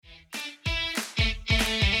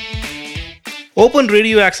Open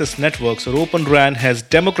Radio Access Networks or Open RAN has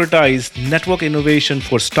democratized network innovation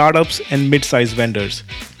for startups and mid-sized vendors.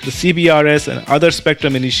 The CBRS and other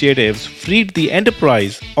spectrum initiatives freed the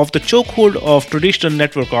enterprise of the chokehold of traditional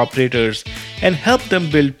network operators and helped them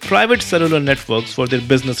build private cellular networks for their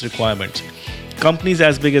business requirements. Companies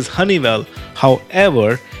as big as Honeywell,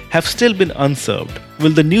 however, have still been unserved. Will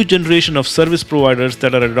the new generation of service providers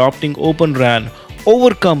that are adopting Open RAN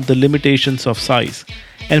overcome the limitations of size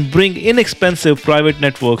and bring inexpensive private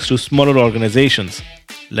networks to smaller organizations?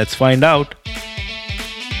 Let's find out.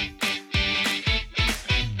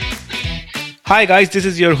 Hi guys, this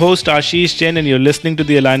is your host Ashish Jain and you're listening to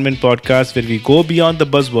the Alignment Podcast, where we go beyond the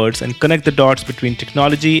buzzwords and connect the dots between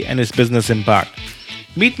technology and its business impact.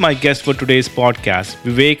 Meet my guest for today's podcast,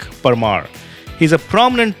 Vivek Parmar. He's a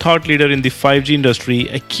prominent thought leader in the 5G industry,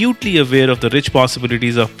 acutely aware of the rich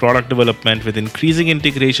possibilities of product development with increasing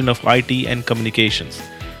integration of IT and communications.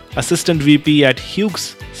 Assistant VP at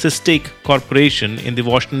Hughes Systech Corporation in the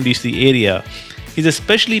Washington, D.C. area, he's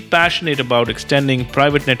especially passionate about extending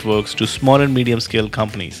private networks to small and medium-scale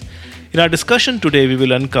companies. In our discussion today, we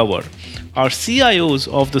will uncover: are CIOs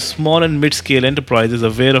of the small and mid-scale enterprises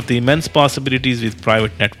aware of the immense possibilities with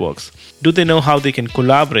private networks? Do they know how they can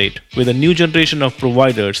collaborate with a new generation of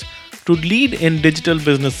providers to lead in digital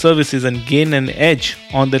business services and gain an edge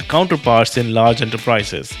on their counterparts in large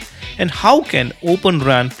enterprises? And how can Open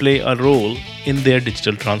RAN play a role in their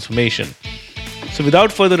digital transformation? So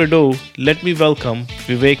without further ado, let me welcome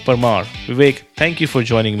Vivek Parmar. Vivek, thank you for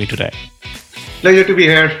joining me today. Pleasure to be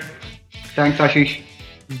here. Thanks, Ashish.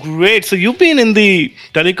 Great. So you've been in the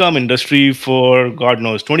telecom industry for, God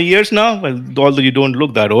knows, 20 years now? Well, although you don't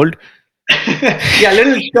look that old. Yeah, a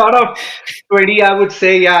little short of 20, I would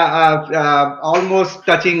say. Yeah, almost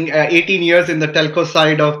touching 18 years in the telco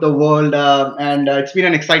side of the world. And it's been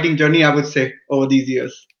an exciting journey, I would say, over these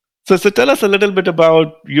years. So tell us a little bit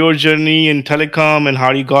about your journey in telecom and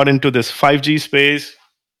how you got into this 5G space.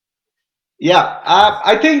 Yeah,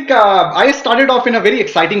 I think I started off in a very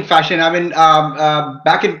exciting fashion. I mean,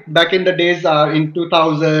 back in the days in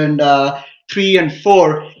 2003 and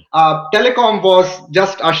four, telecom was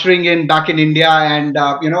just ushering in back in India, and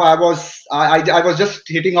I was just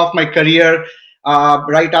hitting off my career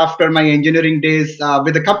right after my engineering days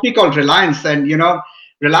with a company called Reliance, and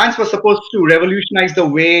Reliance was supposed to revolutionize the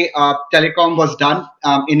way telecom was done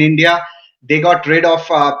in India. They got rid of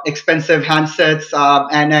expensive handsets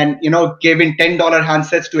and gave in $10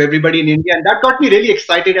 handsets to everybody in India, and that got me really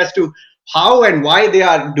excited as to how and why they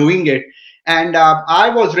are doing it. And I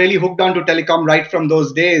was really hooked on to telecom right from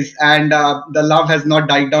those days, and the love has not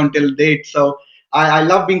died down till date. So I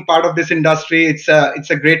love being part of this industry. It's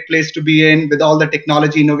a great place to be in with all the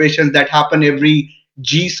technology innovations that happen every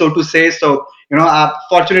G, so to say. So I'm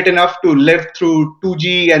fortunate enough to live through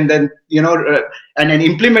 2G, and then and then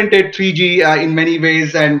implemented 3G in many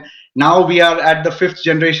ways, and now we are at the fifth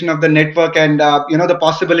generation of the network, and the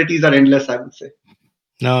possibilities are endless, I would say.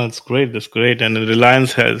 No, it's great. That's great. And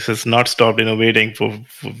Reliance has not stopped innovating.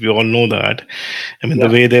 We all know that. I mean, The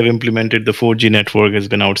way they've implemented the 4G network has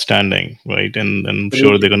been outstanding, right? And I'm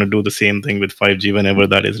sure they're going to do the same thing with 5G whenever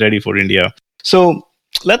that is ready for India. So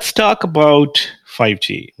let's talk about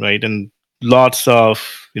 5G, right? And lots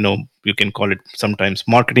of, you can call it sometimes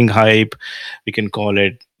marketing hype. We can call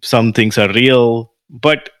it some things are real.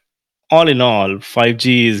 But all in all,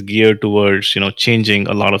 5G is geared towards, changing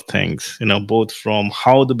a lot of things, both from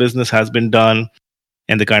how the business has been done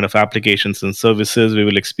and the kind of applications and services we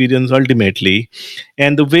will experience ultimately,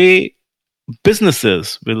 and the way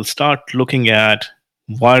businesses will start looking at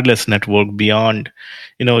wireless network beyond,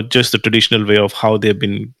 just the traditional way of how they've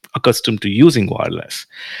been accustomed to using wireless.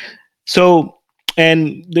 So,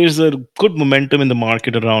 and there's a good momentum in the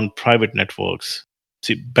market around private networks.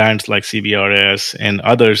 Bands like CBRS and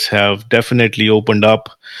others have definitely opened up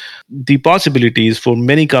the possibilities for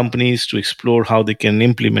many companies to explore how they can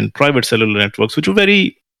implement private cellular networks, which are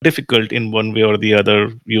very difficult in one way or the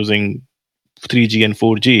other using 3G and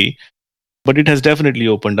 4G. But it has definitely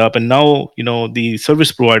opened up. And now, the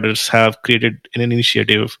service providers have created an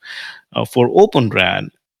initiative for Open RAN.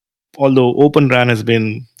 Although Open RAN has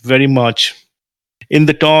been very much in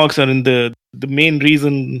the talks, or in the main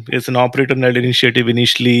reason is an operator-led initiative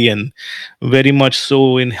initially, and very much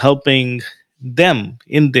so in helping them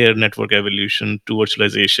in their network evolution to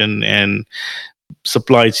virtualization and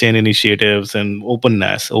supply chain initiatives and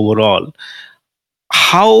openness overall.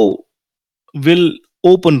 How will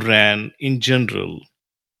Open RAN in general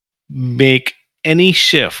make any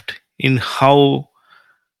shift in how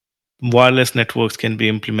wireless networks can be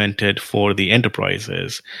implemented for the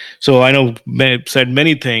enterprises? So I know I've said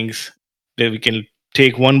many things that we can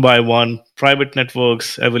take one by one private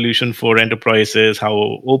networks evolution for enterprises,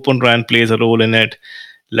 how Open RAN plays a role in it.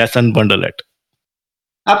 Let's unbundle it.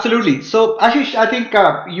 Absolutely. So, Ashish, I think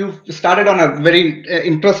you've started on a very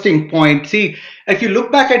interesting point. See, if you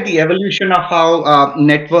look back at the evolution of how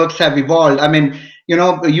networks have evolved, I mean,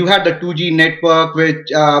 you had the 2G network,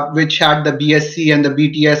 which had the BSC and the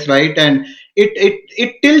BTS, right? And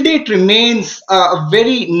it till date remains a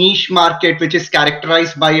very niche market, which is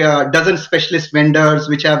characterized by a dozen specialist vendors,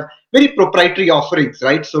 which have very proprietary offerings,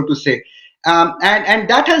 right? So to say. And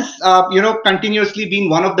that has continuously been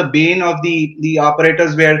one of the bane of the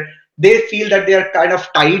operators, where they feel that they are kind of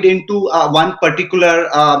tied into one particular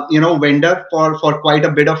vendor for quite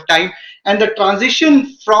a bit of time. And the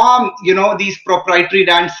transition from these proprietary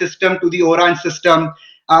RAN system to the ORAN system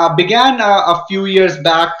began a few years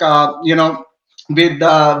back, with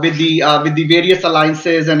the various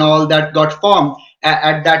alliances and all that got formed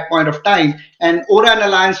at that point of time. And ORAN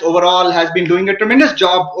Alliance overall has been doing a tremendous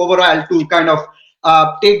job overall to kind of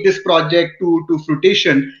take this project to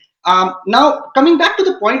fruition. Now, coming back to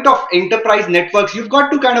the point of enterprise networks, you've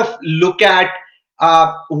got to kind of look at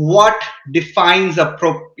what defines a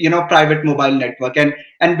private mobile network,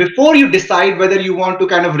 and before you decide whether you want to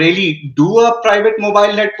kind of really do a private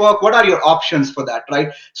mobile network, what are your options for that,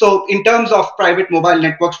 right? So in terms of private mobile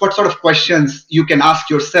networks, what sort of questions you can ask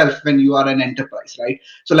yourself when you are an enterprise, right?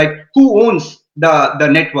 So like, who owns the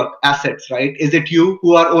network assets, right? Is it you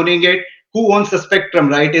who are owning it? Who owns the spectrum,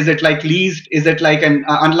 right? Is it like leased? Is it like an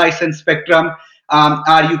unlicensed spectrum?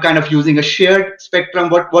 Are you kind of using a shared spectrum?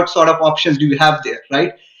 What sort of options do you have there,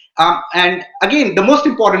 right? And again, the most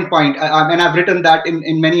important point, and I've written that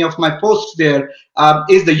in many of my posts there,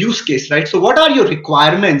 is the use case, right? So what are your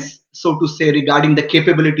requirements, so to say, regarding the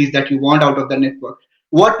capabilities that you want out of the network?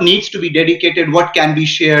 What needs to be dedicated? What can be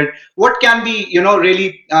shared? What can be,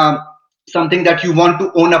 really something that you want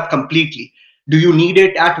to own up completely? Do you need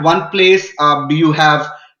it at one place? Do you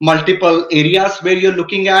have multiple areas where you're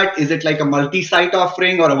looking at? Is it like a multi-site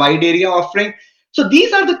offering or a wide area offering? So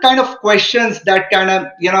these are the kind of questions that kind of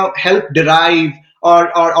help derive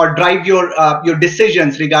or drive your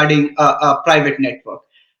decisions regarding a private network,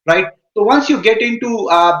 right? So once you get into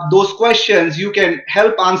those questions, you can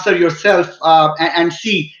help answer yourself and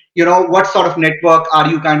see what sort of network are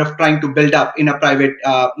you kind of trying to build up in a private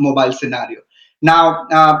mobile scenario. Now,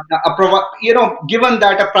 given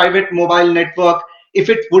that a private mobile network, if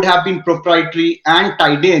it would have been proprietary and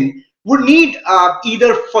tied in, would need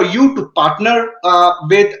either for you to partner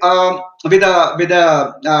with a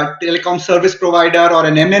telecom service provider or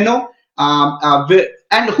an MNO,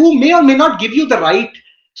 and who may or may not give you the right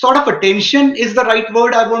sort of attention, is the right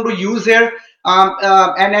word I want to use here.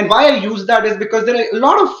 And why I use that is because there are a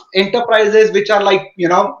lot of enterprises which are like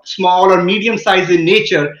small or medium sized in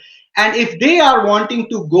nature. And if they are wanting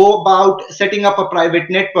to go about setting up a private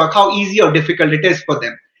network, how easy or difficult it is for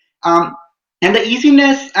them. And the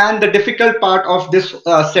easiness and the difficult part of this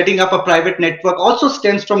setting up a private network also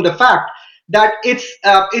stems from the fact that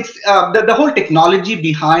the whole technology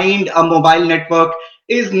behind a mobile network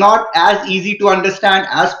is not as easy to understand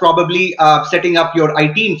as probably setting up your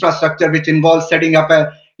IT infrastructure, which involves setting up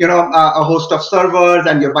a host of servers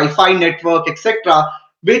and your Wi-Fi network, etc.,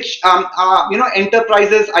 which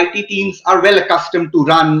enterprises IT teams are well accustomed to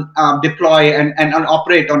run, deploy, and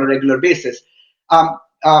operate on a regular basis.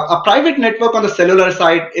 A private network on the cellular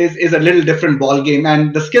side is a little different ball game,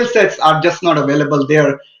 and the skill sets are just not available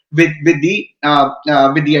there with the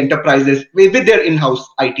enterprises with their in-house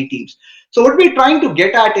IT teams. So what we're trying to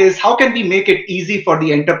get at is, how can we make it easy for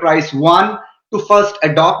the enterprise, one, to first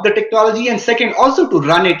adopt the technology, and second, also to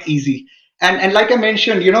run it easy. And like I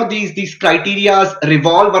mentioned, these criteria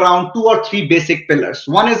revolve around two or three basic pillars.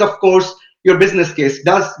 One is, of course, your business case.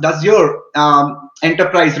 Does your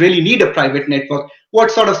enterprise really need a private network? What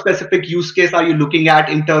sort of specific use case are you looking at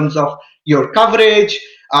in terms of your coverage?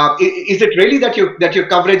 Is it really that your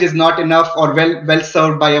coverage is not enough or well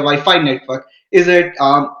served by a Wi-Fi network? Is it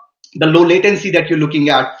the low latency that you're looking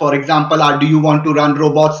at? For example, do you want to run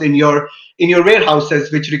robots in your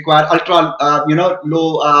warehouses, which require ultra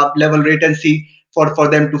low level latency for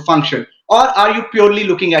them to function? Or are you purely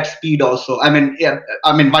looking at speed also? I mean,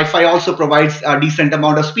 Wi-Fi also provides a decent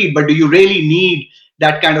amount of speed, but do you really need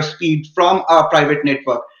that kind of speed from a private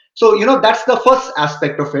network? So that's the first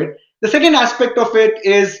aspect of it. The second aspect of it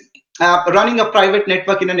is, running a private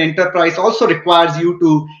network in an enterprise also requires you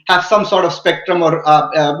to have some sort of spectrum, or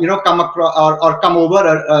come across or come over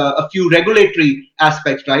a few regulatory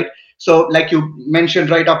aspects, right? So like you mentioned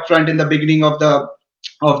right up front in the beginning of the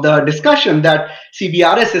discussion, that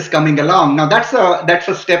CBRS is coming along. Now that's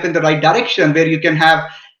a step in the right direction, where you can have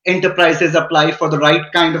enterprises apply for the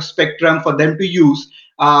right kind of spectrum for them to use,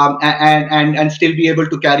 and still be able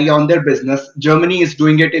to carry on their business. Germany is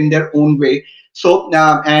doing it in their own way. So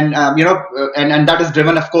and that is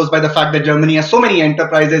driven, of course, by the fact that Germany has so many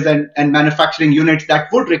enterprises and manufacturing units that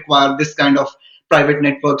would require this kind of private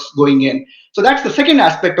networks going in. So that's the second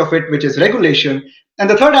aspect of it, which is regulation. And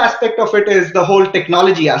the third aspect of it is the whole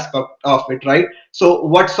technology aspect of it, right? So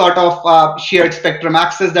what sort of shared spectrum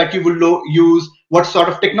access that you will use, what sort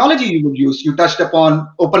of technology you would use. You touched upon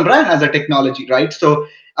Open RAN as a technology, right? So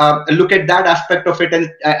look at that aspect of it,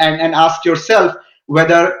 and ask yourself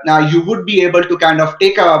whether you would be able to kind of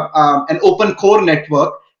take an open core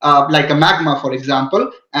network, like a Magma, for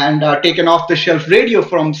example, and take an off-the-shelf radio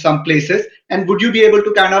from some places, and would you be able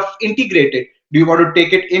to kind of integrate it? Do you want to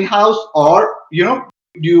take it in-house, or do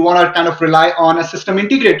you want to kind of rely on a system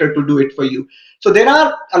integrator to do it for you? So there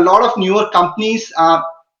are a lot of newer companies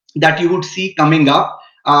that you would see coming up,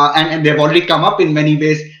 and they've already come up in many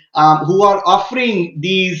ways, who are offering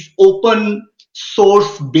these open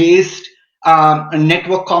source based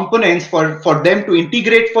network components for them to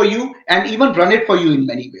integrate for you and even run it for you in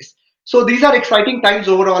many ways. So these are exciting times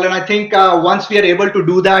overall, and I think once we are able to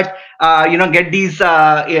do that, get these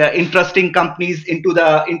interesting companies into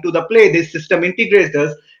the play, these system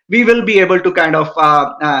integrators, we will be able to kind of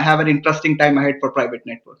have an interesting time ahead for private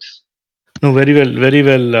networks. No, very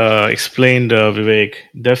well explained, Vivek.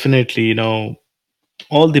 Definitely,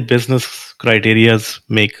 all the business criterias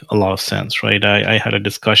make a lot of sense, right? I had a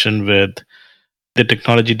discussion with the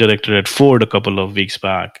technology director at Ford a couple of weeks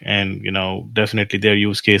back, and definitely their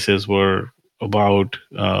use cases were about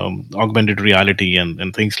augmented reality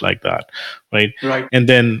and things like that, right? Right.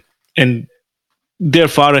 And they're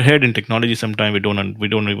far ahead in technology. Sometimes we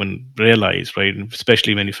don't even realize, right?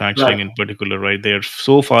 Especially manufacturing in particular, right? They're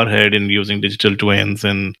so far ahead in using digital twins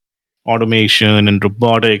and automation and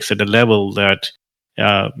robotics at a level that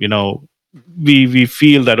we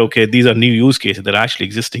feel that, okay, these are new use cases. They're actually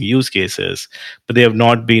existing use cases, but they have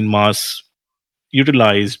not been mass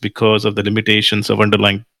utilized because of the limitations of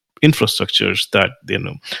underlying infrastructures that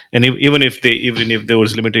and even if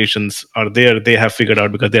those limitations are there, they have figured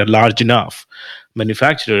out, because they are large enough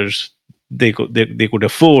manufacturers, they could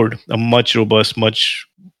afford a much robust, much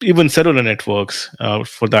even cellular networks,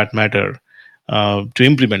 for that matter, to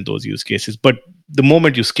implement those use cases. But the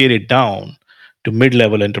moment you scale it down to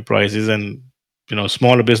mid-level enterprises and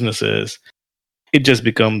smaller businesses, it just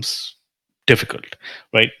becomes difficult,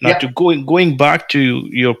 right? Now, to going back to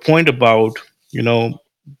your point about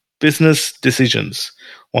business decisions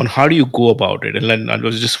on how do you go about it, and then I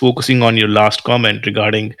was just focusing on your last comment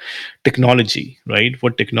regarding technology, right?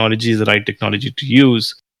 What technology is the right technology to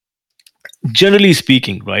use? Generally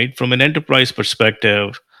speaking, right, from an enterprise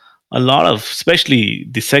perspective, a lot of, especially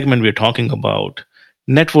the segment we're talking about,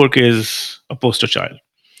 network is a poster child,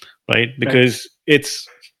 right? Because it's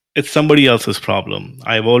somebody else's problem.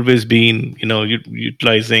 I've always been,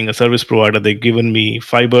 utilizing a service provider. They've given me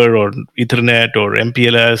fiber or Ethernet or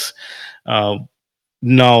MPLS. Now,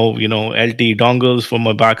 LTE dongles for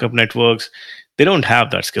my backup networks. They don't have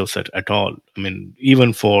that skill set at all. I mean,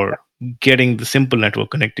 even for getting the simple network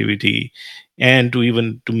connectivity and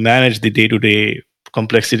to manage the day-to-day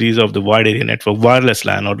complexities of the wide area network, wireless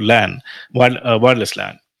LAN or wireless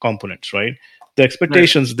LAN components, right? The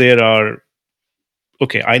expectations there are,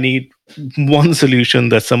 okay, I need one solution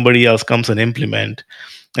that somebody else comes and implement.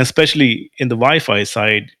 Especially in the Wi-Fi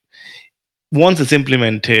side, once it's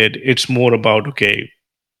implemented, it's more about, okay,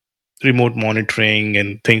 remote monitoring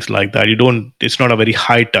and things like that. It's not a very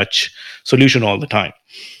high touch solution all the time,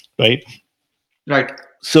 right? Right.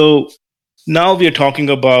 So now we are talking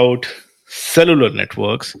about cellular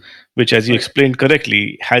networks, which, as you explained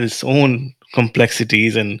correctly, has its own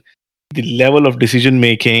complexities, and the level of decision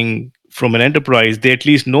making from an enterprise, they at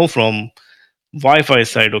least know from Wi-Fi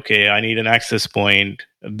side, okay, I need an access point.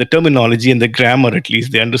 The terminology and the grammar, at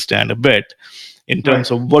least they understand a bit in terms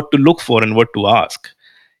of what to look for and what to ask.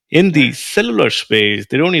 In the cellular space,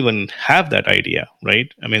 they don't even have that idea,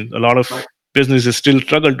 right? I mean, a lot of businesses still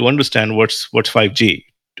struggle to understand what's 5G.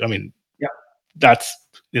 I mean, that's,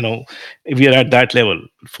 we are at that level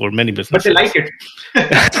for many businesses. But they like it.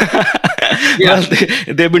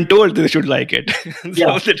 Well, they've been told they should like it.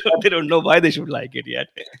 So they don't know why they should like it yet.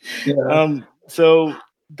 So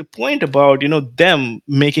the point about, them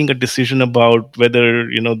making a decision about whether,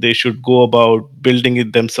 they should go about building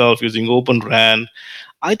it themselves using Open RAN,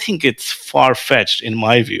 I think it's far-fetched in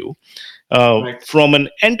my view, from an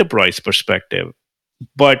enterprise perspective.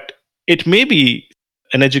 But it may be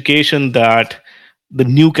an education that the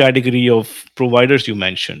new category of providers you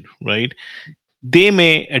mentioned, right? they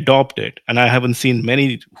may adopt it. And I haven't seen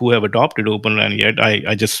many who have adopted Open RAN yet.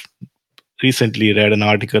 I just recently read an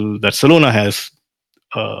article that Salona has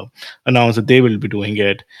announced that they will be doing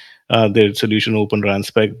it, their solution Open RAN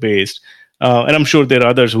spec based. And I'm sure there are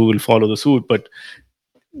others who will follow the suit. But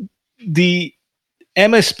the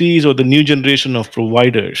MSPs or the new generation of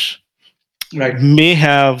providers may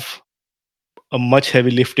have a much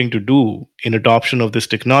heavy lifting to do in adoption of this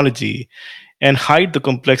technology and hide the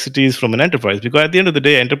complexities from an enterprise, because at the end of the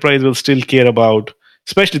day, enterprise will still care about,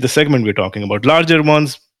 especially the segment we're talking about. Larger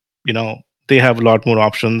ones, they have a lot more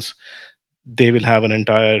options. They will have an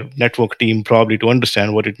entire network team probably to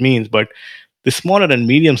understand what it means. But the smaller and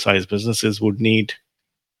medium sized businesses would need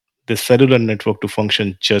the cellular network to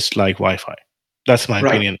function just like Wi-Fi. That's my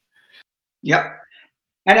opinion. Yeah.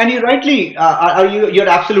 And you're absolutely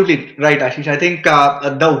right, Ashish. I think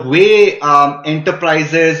the way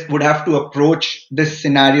enterprises would have to approach this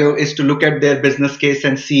scenario is to look at their business case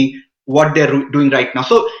and see what they're doing right now.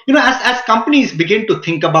 So, as companies begin to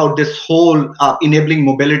think about this whole enabling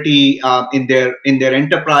mobility in their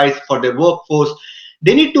enterprise for their workforce,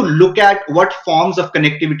 they need to look at what forms of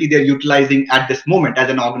connectivity they're utilizing at this moment as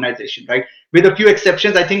an organization, right? With a few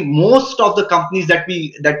exceptions, I think most of the companies that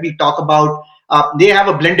we talk about, they have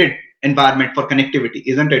a blended environment for connectivity,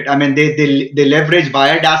 isn't it? I mean, they leverage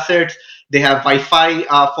wired assets. They have Wi-Fi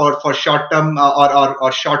for short-term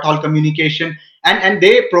or short-haul communication, and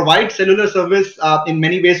they provide cellular service in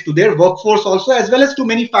many ways to their workforce also, as well as to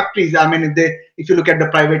many factories. I mean, if you look at the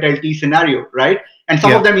private LTE scenario, right? And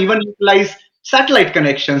some of them even utilize satellite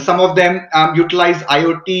connections. Some of them utilize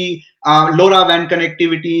IoT, LoRaWAN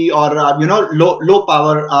connectivity, or low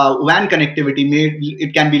power WAN connectivity.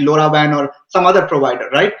 It can be LoRaWAN or some other provider,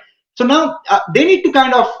 right? So now they need to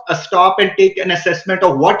kind of stop and take an assessment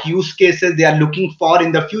of what use cases they are looking for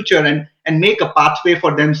in the future, and make a pathway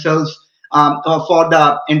for themselves for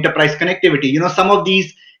the enterprise connectivity. Some of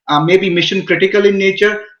these may be mission critical in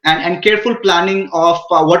nature, and careful planning of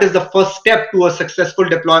what is the first step to a successful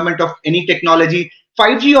deployment of any technology,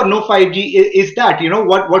 5G or no 5G, is that,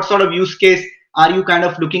 what sort of use case are you kind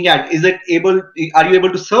of looking at? Are you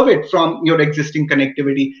able to serve it from your existing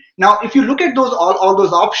connectivity? Now, if you look at all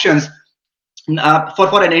those options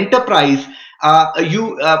for an enterprise,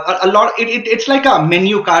 it's like a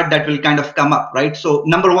menu card that will kind of come up, right? So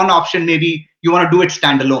number one option, maybe you want to do it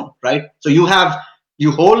standalone, right? So you have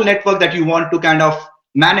your whole network that you want to kind of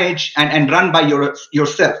manage and run by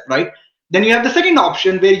yourself, right? Then you have the second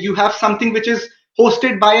option where you have something which is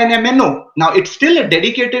hosted by an MNO. Now, it's still a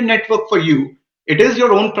dedicated network for you. It is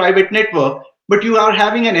your own private network, but you are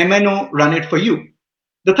having an MNO run it for you.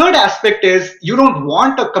 The third aspect is you don't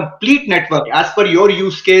want a complete network. As per your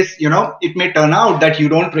use case, it may turn out that you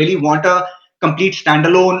don't really want a complete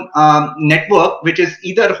standalone network, which is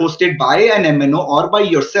either hosted by an MNO or by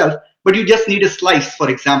yourself, but you just need a slice, for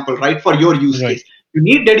example, right, for your use case. You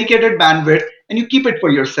need dedicated bandwidth and you keep it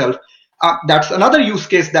for yourself. That's another use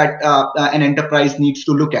case that an enterprise needs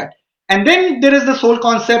to look at. And then there is this whole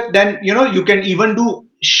concept, then, you can even do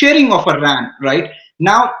sharing of a RAN, right?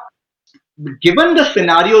 Now, given the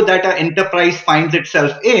scenario that an enterprise finds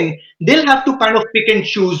itself in, they'll have to kind of pick and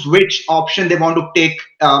choose which option they want to take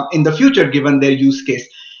in the future, given their use case.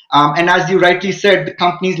 And as you rightly said,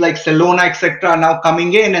 companies like Salona, etc., are now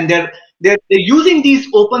coming in, and they're using these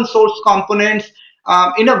open source components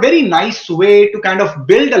in a very nice way to kind of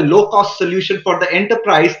build a low-cost solution for the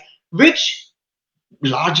enterprise, which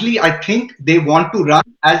largely I think they want to run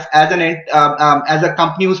as a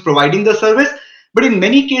company who's providing the service. But in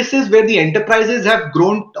many cases where the enterprises have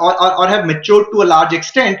grown or have matured to a large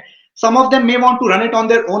extent, some of them may want to run it on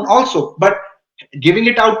their own also. But giving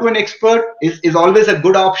it out to an expert is always a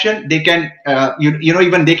good option. They can,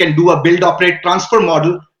 even they can do a build, operate, transfer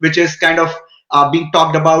model, which is kind of being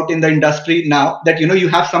talked about in the industry now, that, you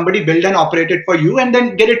have somebody build and operate it for you and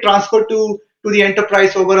then get it transferred to the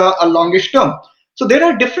enterprise over a longish term. So there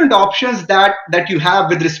are different options that you have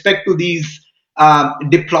with respect to these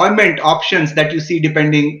deployment options that you see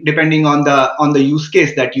depending on the use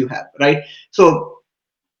case that you have, right? So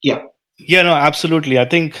no, absolutely. I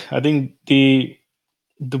think the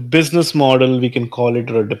business model, we can call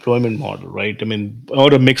it, or a deployment model, right? I mean,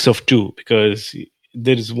 or a mix of two, because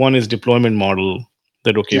there is one is deployment model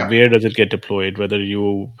that, where does it get deployed, whether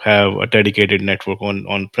you have a dedicated network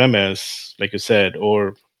on premise, like you said,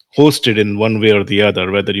 or hosted in one way or the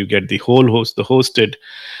other, whether you get the hosted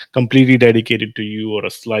completely dedicated to you, or a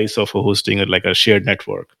slice of a hosting, or like a shared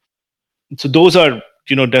network. So those are,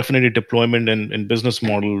 definitely deployment and business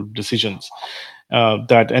model decisions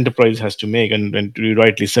that enterprise has to make, and you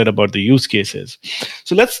rightly said about the use cases.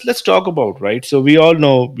 So let's talk about, right? So we all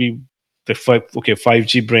know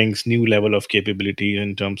 5G brings new level of capability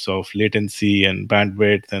in terms of latency and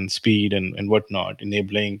bandwidth and speed and whatnot,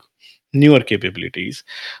 enabling newer capabilities.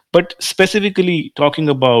 But specifically talking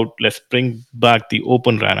about, let's bring back the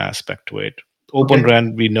Open RAN aspect to it. Open Okay.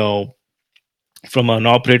 RAN, we know from an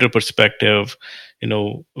operator perspective,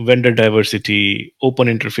 vendor diversity, open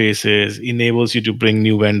interfaces enables you to bring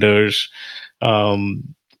new vendors, um,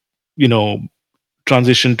 you know,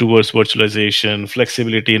 transition towards virtualization,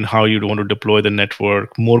 flexibility in how you want to deploy the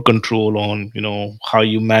network, more control on, how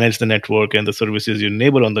you manage the network and the services you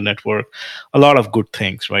enable on the network. A lot of good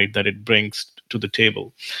things, right, that it brings to the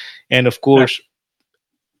table. And of Right. course,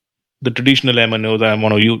 the traditional MNOs,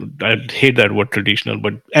 I hate that word traditional,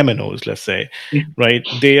 but MNOs, let's say, Yeah. right?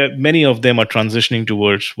 Many of them are transitioning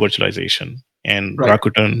towards virtualization. And Right.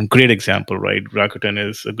 Rakuten, great example, right? Rakuten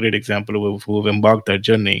is a great example of who have embarked that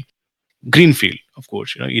journey. Greenfield, of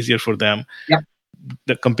course, easier for them Yeah.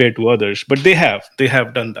 compared to others, but they have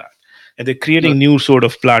done that, and they're Right. creating new sort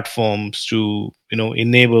of platforms to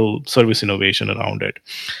enable service innovation around it.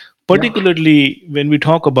 Yeah. Particularly when we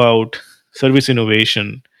talk about service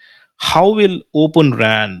innovation, how will Open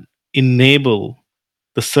RAN enable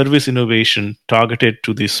the service innovation targeted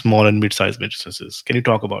to these small and mid-sized businesses? Can you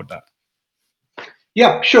talk about that?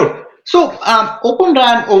 Yeah, sure. So Open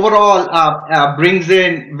RAN overall brings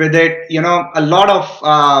in with it, a lot of,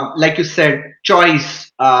 like you said,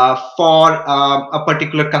 choice for a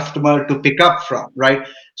particular customer to pick up from, right?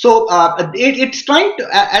 So it's trying to,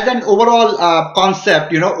 as an overall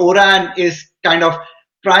concept, ORAN is kind of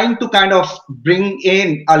trying to kind of bring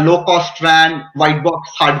in a low cost RAN white box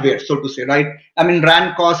hardware, so to say, right? I mean,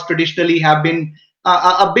 RAN costs traditionally have been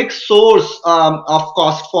a big source of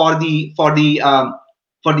cost for the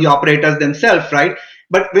operators themselves, right?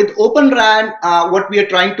 But with Open RAN, what we are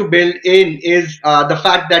trying to build in is the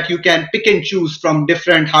fact that you can pick and choose from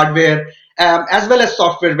different hardware as well as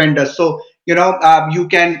software vendors. So you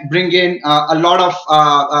can bring in a lot of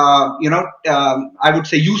I would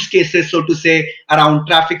say use cases, so to say, around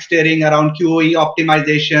traffic steering, around QoE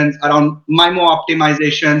optimizations, around MIMO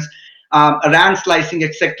optimizations, RAN slicing,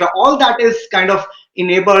 etc. All that is kind of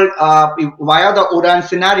enabled via the ORAN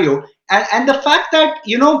scenario. And the fact that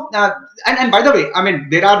and by the way, I mean,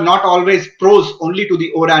 there are not always pros only to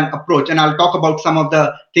the ORAN approach, and I'll talk about some of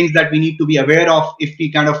the things that we need to be aware of if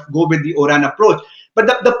we kind of go with the ORAN approach. But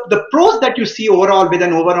the pros that you see overall with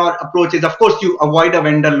an overall approach is, of course, you avoid a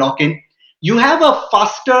vendor lock-in. You have a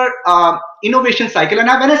faster innovation cycle. And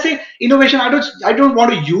when I say innovation, I don't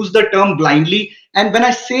want to use the term blindly. And when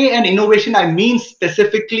I say an innovation, I mean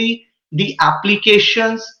specifically the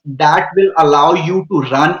applications that will allow you to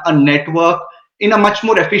run a network in a much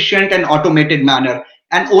more efficient and automated manner.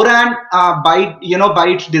 And ORAN, by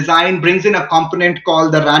its design, brings in a component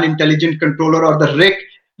called the RAN Intelligent Controller, or the RIC,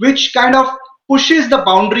 which kind of pushes the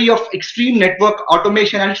boundary of extreme network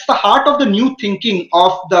automation, and it's the heart of the new thinking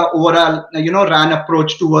of the overall RAN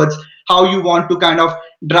approach towards how you want to kind of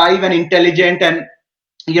drive an intelligent and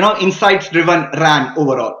insights driven RAN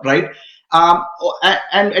overall, right?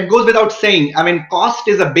 And it goes without saying, I mean, cost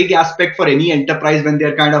is a big aspect for any enterprise when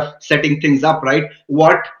they're kind of setting things up, right?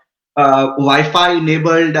 What Wi-Fi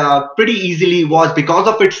enabled pretty easily was, because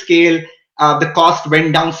of its scale, the cost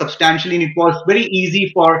went down substantially, and it was very easy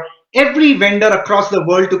for every vendor across the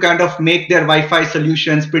world to kind of make their Wi-Fi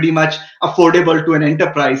solutions pretty much affordable to an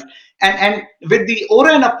enterprise. And with the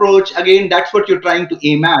ORAN approach, again, that's what you're trying to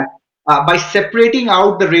aim at. By separating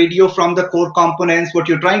out the radio from the core components, what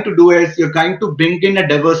you're trying to do is you're trying to bring in a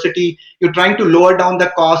diversity, you're trying to lower down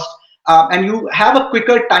the cost, and you have a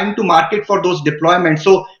quicker time to market for those deployments.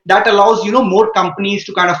 So that allows more companies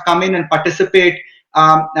to kind of come in and participate,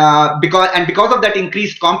 because of that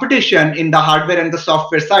increased competition in the hardware and the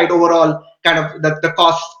software side. Overall, kind of the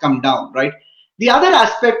costs come down, right? The other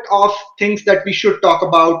aspect of things that we should talk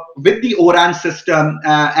about with the ORAN system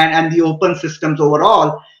and the open systems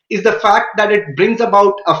overall is the fact that it brings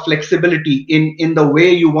about a flexibility in the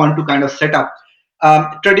way you want to kind of set up.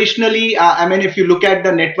 Traditionally, I mean, if you look at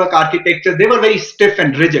the network architecture, they were very stiff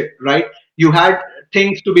and rigid, right? You had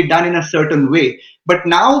things to be done in a certain way. But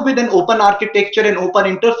now with an open architecture and open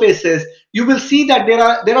interfaces, you will see that there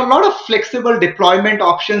are a lot of flexible deployment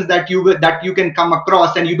options that you can come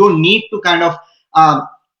across, and you don't need to kind of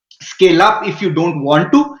scale up if you don't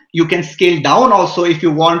want to. You can scale down also if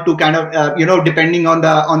you want to, kind of depending on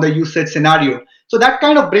the usage scenario. So that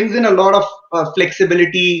kind of brings in a lot of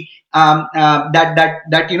flexibility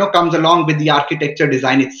that comes along with the architecture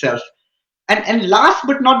design itself. And last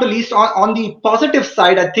but not the least, on the positive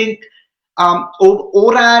side, I think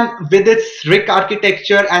ORAN with its RIC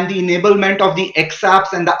architecture and the enablement of the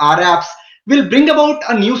XApps and the RApps will bring about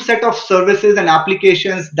a new set of services and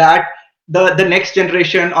applications that the next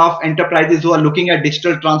generation of enterprises who are looking at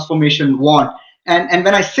digital transformation want. And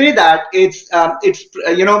when I say that, let's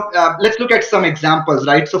look at some examples,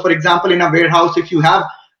 right? So for example, in a warehouse, if you have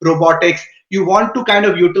robotics, you want to kind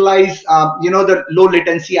of utilize the low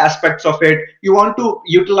latency aspects of it. You want to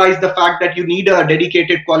utilize the fact that you need a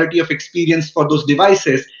dedicated quality of experience for those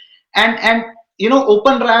devices. And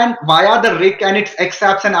Open RAN via the RIC and its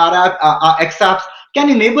XApps and XApps can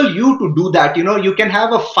enable you to do that. You can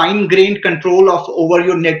have a fine-grained control of over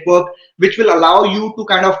your network, which will allow you to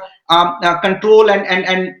kind of control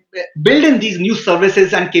and build in these new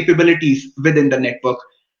services and capabilities within the network.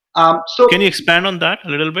 So can you expand on that a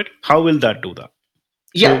little bit? How will that do that?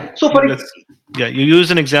 Yeah. You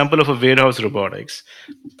use an example of a warehouse robotics.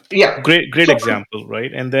 Yeah. Great example,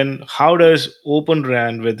 right? And then how does Open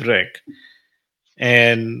RAN with RIC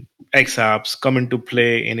and XApps come into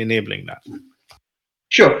play in enabling that?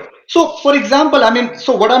 Sure. So, for example,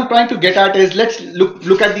 so what I'm trying to get at is, let's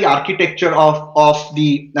look at the architecture of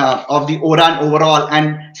the ORAN overall,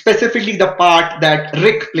 and specifically the part that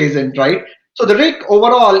RIC plays in, right? So the RIC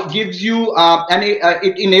overall gives you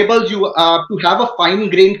it enables you to have a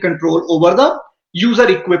fine-grained control over the user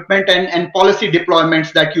equipment and policy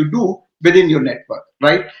deployments that you do within your network,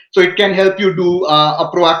 right? So it can help you do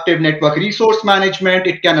a proactive network resource management.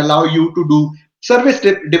 It can allow you to do service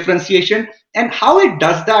differentiation. And how it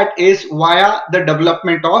does that is via the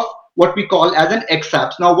development of what we call as an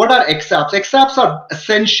XApps. Now, what are XApps? XApps are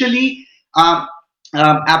essentially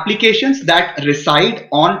applications that reside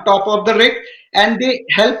on top of the RIC, and they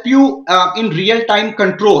help you in real-time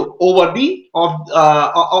control over the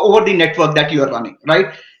network that you are running, right?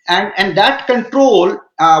 And that control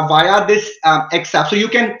via this XApp. So you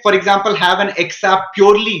can, for example, have an XApp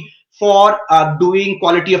purely for doing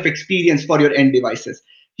quality of experience for your end devices.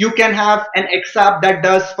 You can have an XApp that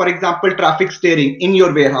does, for example, traffic steering in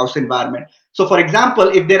your warehouse environment. So, for example,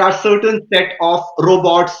 if there are certain set of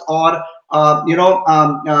robots or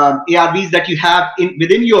ARVs that you have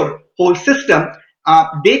within your whole system,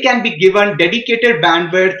 they can be given dedicated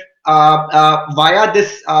bandwidth via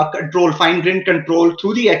this fine-grained control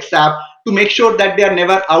through the XApp, to make sure that they are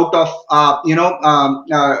never out of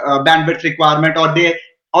bandwidth requirement, or they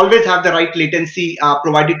always have the right latency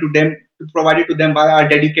provided to them by a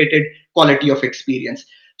dedicated quality of experience.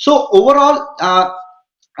 So overall,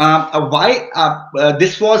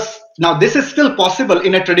 this is still possible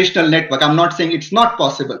in a traditional network. I'm not saying it's not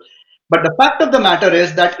possible, but the fact of the matter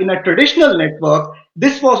is that in a traditional network,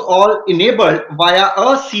 this was all enabled via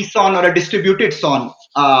a CSON or a distributed SON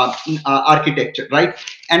architecture, right?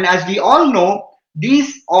 And as we all know,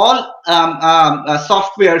 these all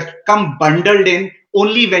softwares come bundled in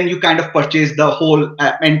only when you kind of purchase the whole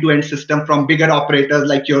end-to-end system from bigger operators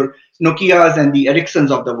like your Nokias and the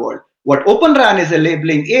Ericssons of the world. What Open RAN is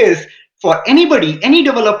enabling is for anybody, any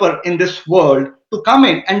developer in this world, to come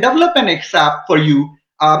in and develop an XApp for you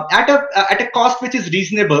at a cost which is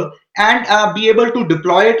reasonable, and be able to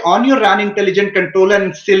deploy it on your RAN intelligent controller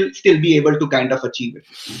and still be able to kind of achieve it.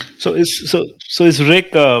 So is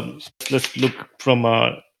RIC? Let's look from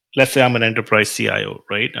let's say I'm an enterprise CIO,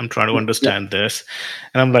 right? I'm trying to understand this,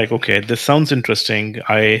 and I'm like, okay, this sounds interesting.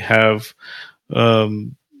 I have, I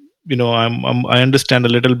understand a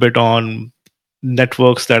little bit on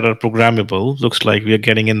networks that are programmable. Looks like we are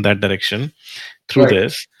getting in that direction through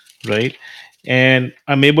this, right? And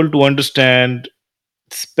I'm able to understand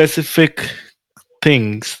specific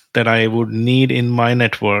things that I would need in my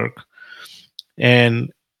network,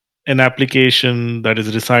 and an application that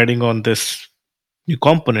is residing on this new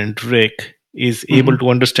component, RIC, is able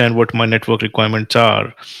to understand what my network requirements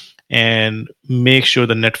are and make sure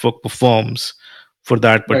the network performs for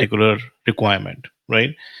that particular requirement,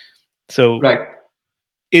 right? So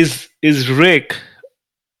is RIC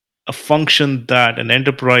a function that an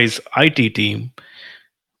enterprise IT team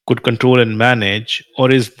could control and manage,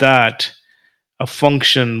 or is that a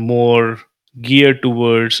function more geared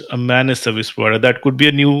towards a managed service provider? That could be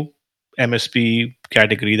a new MSP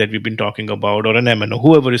category that we've been talking about, or an MNO,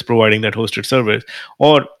 whoever is providing that hosted service.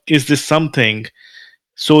 Or is this something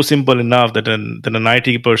so simple enough that an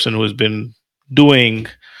IT person who has been doing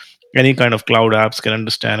any kind of cloud apps can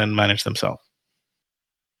understand and manage themselves?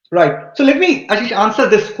 Right. So let me actually answer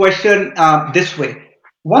this question this way.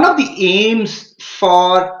 One of the aims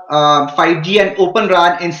for 5G and Open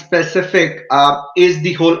RAN in specific is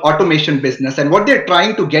the whole automation business. And what they're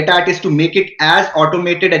trying to get at is to make it as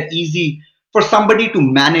automated and easy for somebody to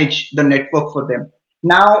manage the network for them.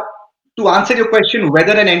 Now, to answer your question,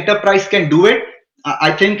 whether an enterprise can do it,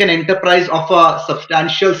 I think an enterprise of a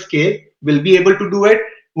substantial scale will be able to do it.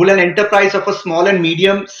 Will an enterprise of a small and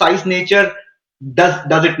medium size nature,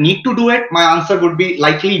 does it need to do it? My answer would be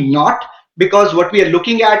likely not, because what we are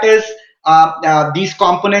looking at is these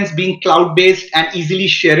components being cloud based and easily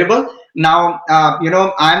shareable. Now,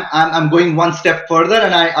 I'm going one step further,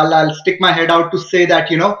 and I'll stick my head out to say that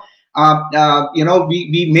we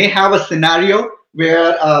may have a scenario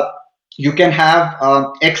where you can have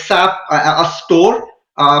XApp, a store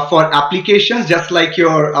for applications, just like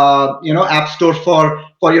your app store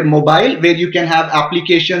for your mobile, where you can have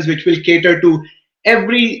applications which will cater to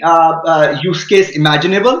every use case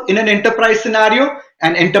imaginable in an enterprise scenario,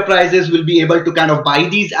 and enterprises will be able to kind of buy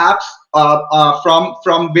these apps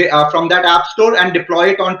from that app store and deploy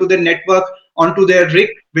it onto their network, onto their rig,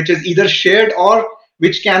 which is either shared or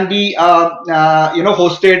which can be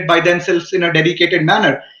hosted by themselves in a dedicated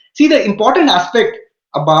manner. See, the important aspect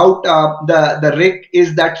about the rig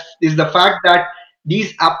is the fact that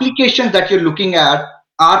these applications that you're looking at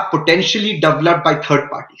are potentially developed by third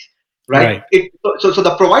parties, right? So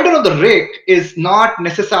the provider of the rig is not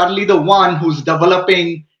necessarily the one who's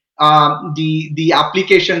developing the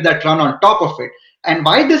applications that run on top of it. And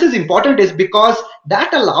why this is important is because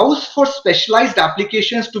that allows for specialized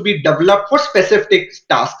applications to be developed for specific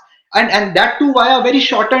tasks, and that too via a very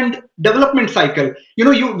shortened development cycle.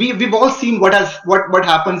 We've all seen what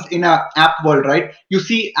happens in a app world, right? You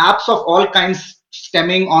see apps of all kinds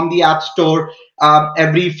stemming on the app store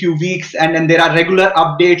every few weeks, and then there are regular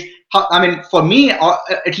updates. I mean, for me,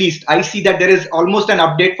 at least, I see that there is almost an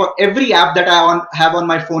update for every app that I have on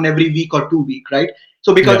my phone every week or 2 week, right?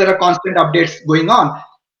 So because there are constant updates going on,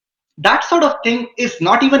 that sort of thing is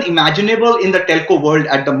not even imaginable in the telco world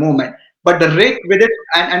at the moment. But the rig with it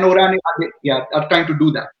and ORAN are trying to do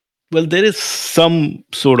that. Well, there is some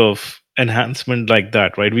sort of enhancement like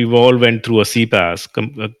that, right? We've all went through a CPaaS,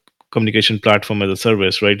 communication platform as a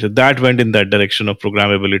service, right? So that went in that direction of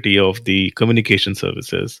programmability of the communication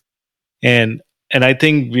services. And I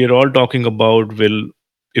think we're all talking about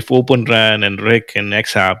if Open RAN and RIC and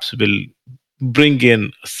XApps will bring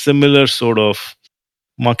in similar sort of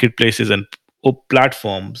marketplaces and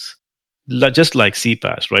platforms, just like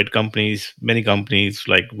CPaaS, right? Many companies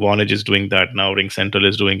like Vonage is doing that now. RingCentral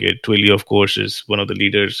is doing it. Twilio, of course, is one of the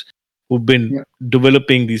leaders who've been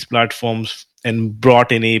developing these platforms and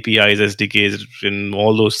brought in APIs, SDKs, and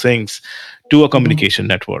all those things to a communication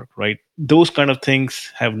network, right? Those kind of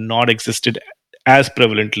things have not existed as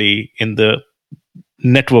prevalently in the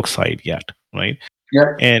network side yet, right?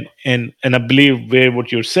 Yeah. And I believe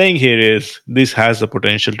what you're saying here is this has the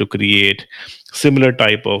potential to create similar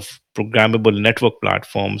type of programmable network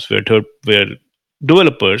platforms where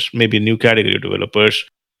developers, maybe new category developers,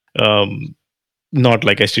 not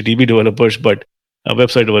like HTTP developers, but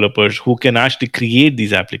website developers who can actually create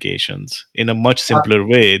these applications in a much simpler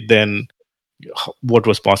way than what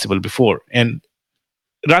was possible before. And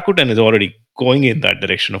Rakuten is already going in that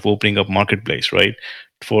direction of opening up marketplace, right?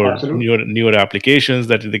 For newer applications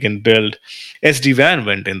that they can build. SD-WAN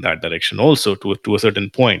went in that direction also to a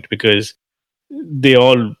certain point, because they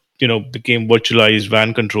all became virtualized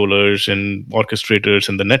WAN controllers and orchestrators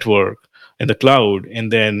in the network and the cloud.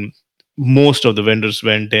 And then most of the vendors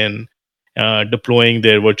went in deploying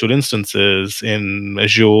their virtual instances in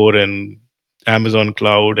Azure and Amazon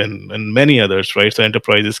Cloud and many others, right? So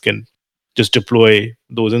enterprises can just deploy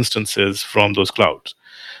those instances from those clouds.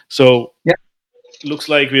 So looks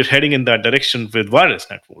like we're heading in that direction with wireless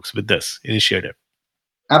networks with this initiative.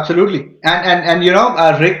 Absolutely. And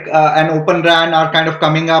RIC and Open RAN are kind of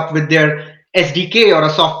coming up with their SDK or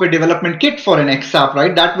a software development kit for an XApp,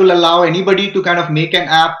 right? That will allow anybody to kind of make an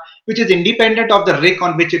app which is independent of the RIC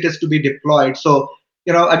on which it is to be deployed. So,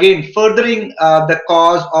 again, furthering the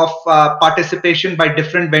cause of participation by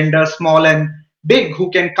different vendors, small and big, who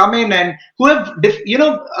can come in and who have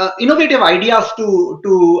innovative ideas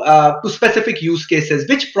to specific use cases,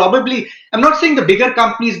 which probably, I'm not saying the bigger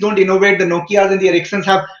companies don't innovate. The Nokias and the Ericssons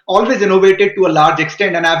have always innovated to a large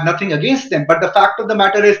extent, and I have nothing against them. But the fact of the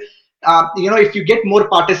matter is, if you get more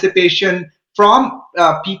participation from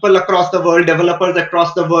people across the world, developers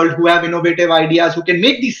across the world who have innovative ideas, who can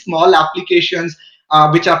make these small applications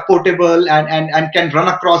which are portable and can run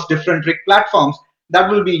across different RIC platforms, that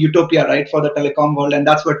will be utopia, right, for the telecom world. And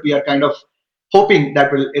that's what we are kind of hoping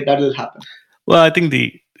that will happen. Well, I think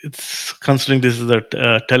it's considering this is a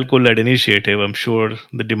telco-led initiative, I'm sure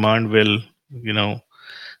the demand will,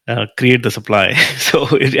 create the supply.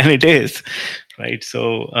 And it is, right?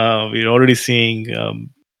 So we're already seeing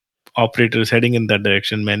operators heading in that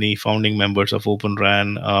direction. Many founding members of Open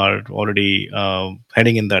RAN are already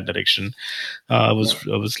heading in that direction. I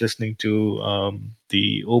was listening to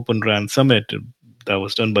the Open RAN summit that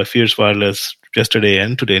was done by Fierce Wireless yesterday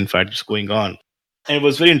and today. In fact, it's going on. And it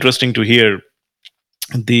was very interesting to hear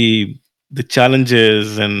the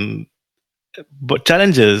challenges and but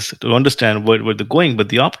challenges to understand where they're going. But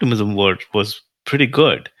the optimism was pretty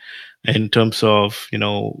good in terms of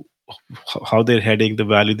how they're heading, the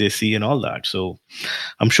value they see, and all that. So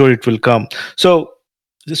I'm sure it will come. So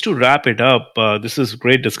just to wrap it up, this is a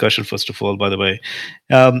great discussion. First of all, by the way,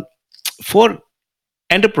 for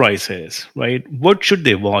enterprises, right? What should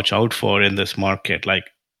they watch out for in this market? Like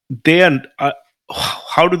they are,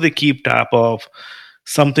 how do they keep tab of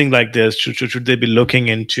something like this? Should they be looking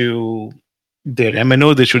into their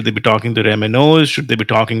MNO? Should they be talking to their MNOs? Should they be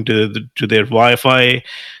talking to their Wi-Fi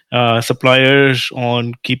suppliers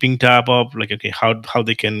on keeping tab of like, okay, how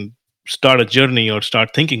they can start a journey or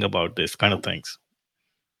start thinking about this kind of things?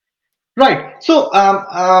 Right. So,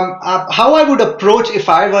 how I would approach if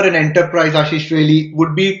I were an enterprise, Ashish, really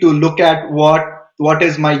would be to look at what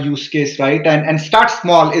is my use case, right? And start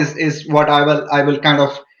small is what I will kind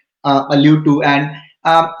of allude to. And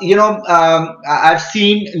I've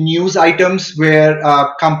seen news items where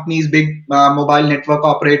companies, big mobile network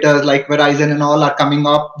operators like Verizon and all, are coming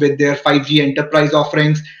up with their 5G enterprise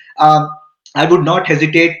offerings. I would not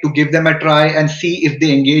hesitate to give them a try and see if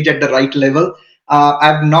they engage at the right level.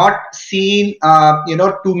 I've not seen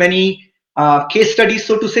too many case studies,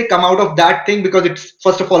 so to say, come out of that thing, because it's,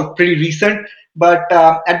 first of all, pretty recent. But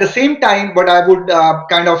at the same time, what I would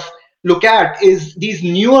kind of look at is these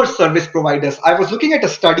newer service providers. I was looking at a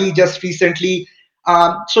study just recently.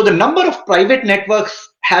 So the number of private networks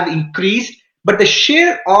have increased, but the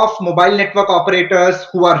share of mobile network operators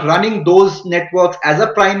who are running those networks as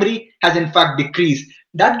a primary has in fact decreased.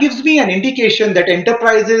 That gives me an indication that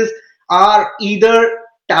enterprises are either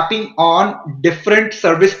tapping on different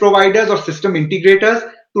service providers or system integrators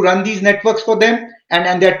to run these networks for them,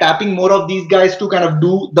 and they're tapping more of these guys to kind of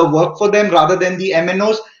do the work for them rather than the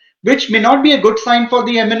MNOs, which may not be a good sign for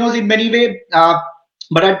the MNOs in many ways.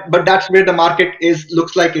 But that's where the market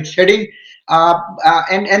looks like it's heading.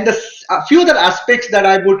 And the a few other aspects that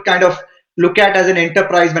I would kind of look at as an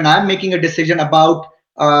enterprise when I'm making a decision about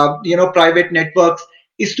private networks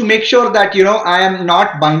is to make sure that I am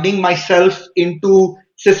not binding myself into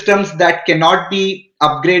systems that cannot be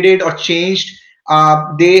upgraded or changed.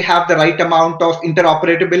 They have the right amount of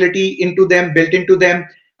interoperability built into them.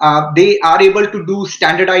 They are able to do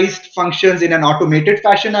standardized functions in an automated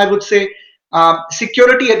fashion, I would say.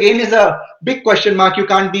 Security, again, is a big question mark. You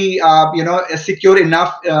can't be secure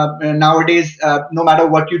enough nowadays, no matter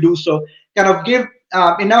what you do. So kind of give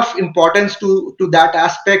enough importance to that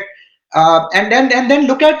aspect. And then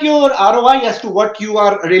look at your ROI as to what you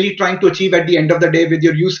are really trying to achieve at the end of the day with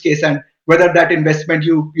your use case, and whether that investment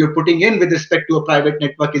you're putting in with respect to a private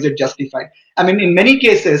network, is it justified? I mean, in many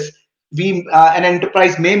cases, an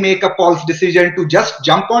enterprise may make a false decision to just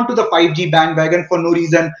jump onto the 5G bandwagon for no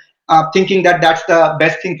reason, thinking that that's the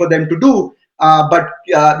best thing for them to do. But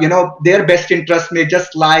their best interest may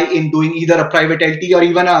just lie in doing either a private LTE or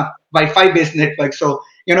even a Wi-Fi based network. So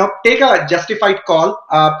take a justified call,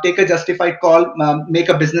 make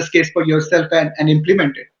a business case for yourself and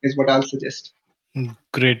implement it, is what I'll suggest.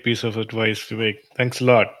 Great piece of advice, Vivek. Thanks a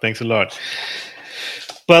lot.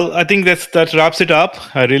 Well, I think that wraps it up.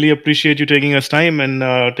 I really appreciate you taking time and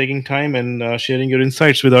sharing your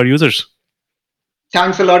insights with our users.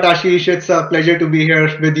 Thanks a lot, Ashish. It's a pleasure to be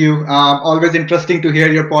here with you. Always interesting to hear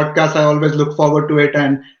your podcast. I always look forward to it,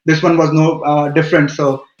 and this one was no different.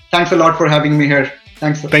 So thanks a lot for having me here.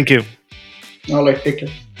 Thanks. Thank you. All right, take care.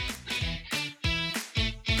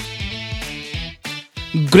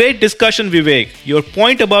 Great discussion, Vivek. Your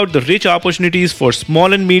point about the rich opportunities for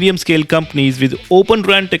small and medium scale companies with Open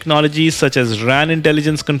RAN technologies such as RAN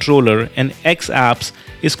Intelligence Controller and X apps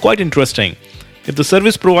is quite interesting. If the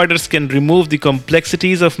service providers can remove the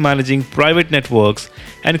complexities of managing private networks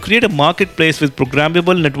and create a marketplace with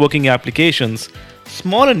programmable networking applications,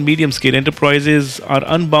 small and medium scale enterprises are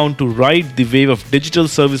unbound to ride the wave of digital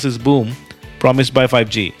services boom promised by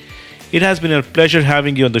 5G. It has been a pleasure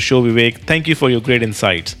having you on the show, Vivek. Thank you for your great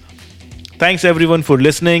insights. Thanks everyone for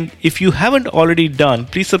listening. If you haven't already done,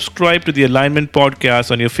 please subscribe to the Alignment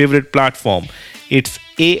Podcast on your favorite platform. It's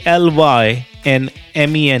ALYNMENT.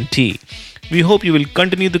 We hope you will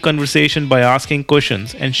continue the conversation by asking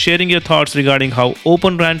questions and sharing your thoughts regarding how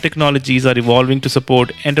Open RAN technologies are evolving to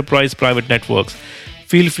support enterprise private networks.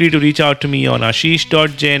 Feel free to reach out to me on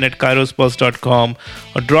ashish.jain@kairospulse.com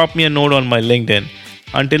or drop me a note on my LinkedIn.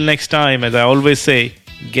 Until next time, as I always say,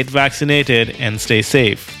 get vaccinated and stay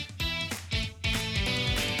safe.